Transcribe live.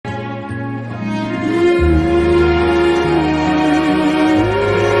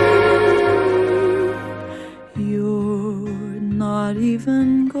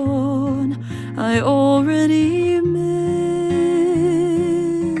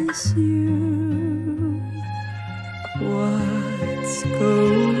miss you. What's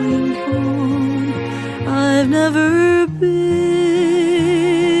going on? I've never been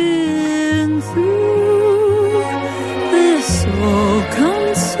through this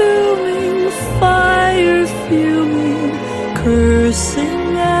all-consuming fire fuming, cursing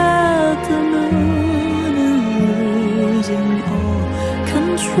at the moon and losing all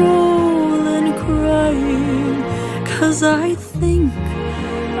control and crying, 'cause I think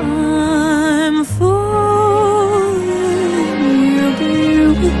I'm falling. You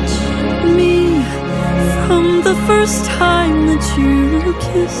bewitched me from the first time that you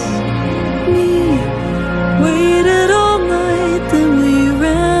kissed me. Waited all night, then we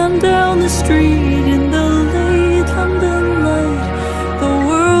ran down the street in the late London light. The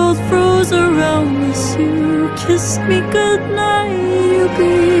world froze around us. You kissed me goodnight. You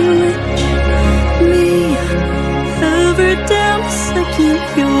bewitched me. Every damn second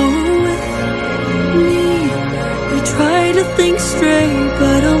you're with me. I try to think straight,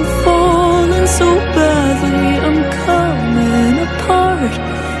 but I'm falling so badly. I'm coming apart.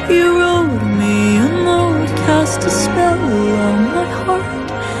 You wrote me a note, cast a spell on my heart,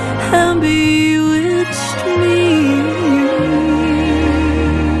 and bewitched me.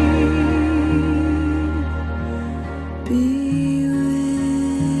 Bewitched.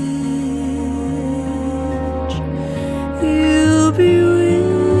 You bewitched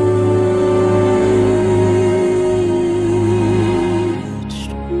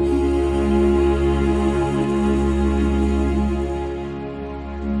me.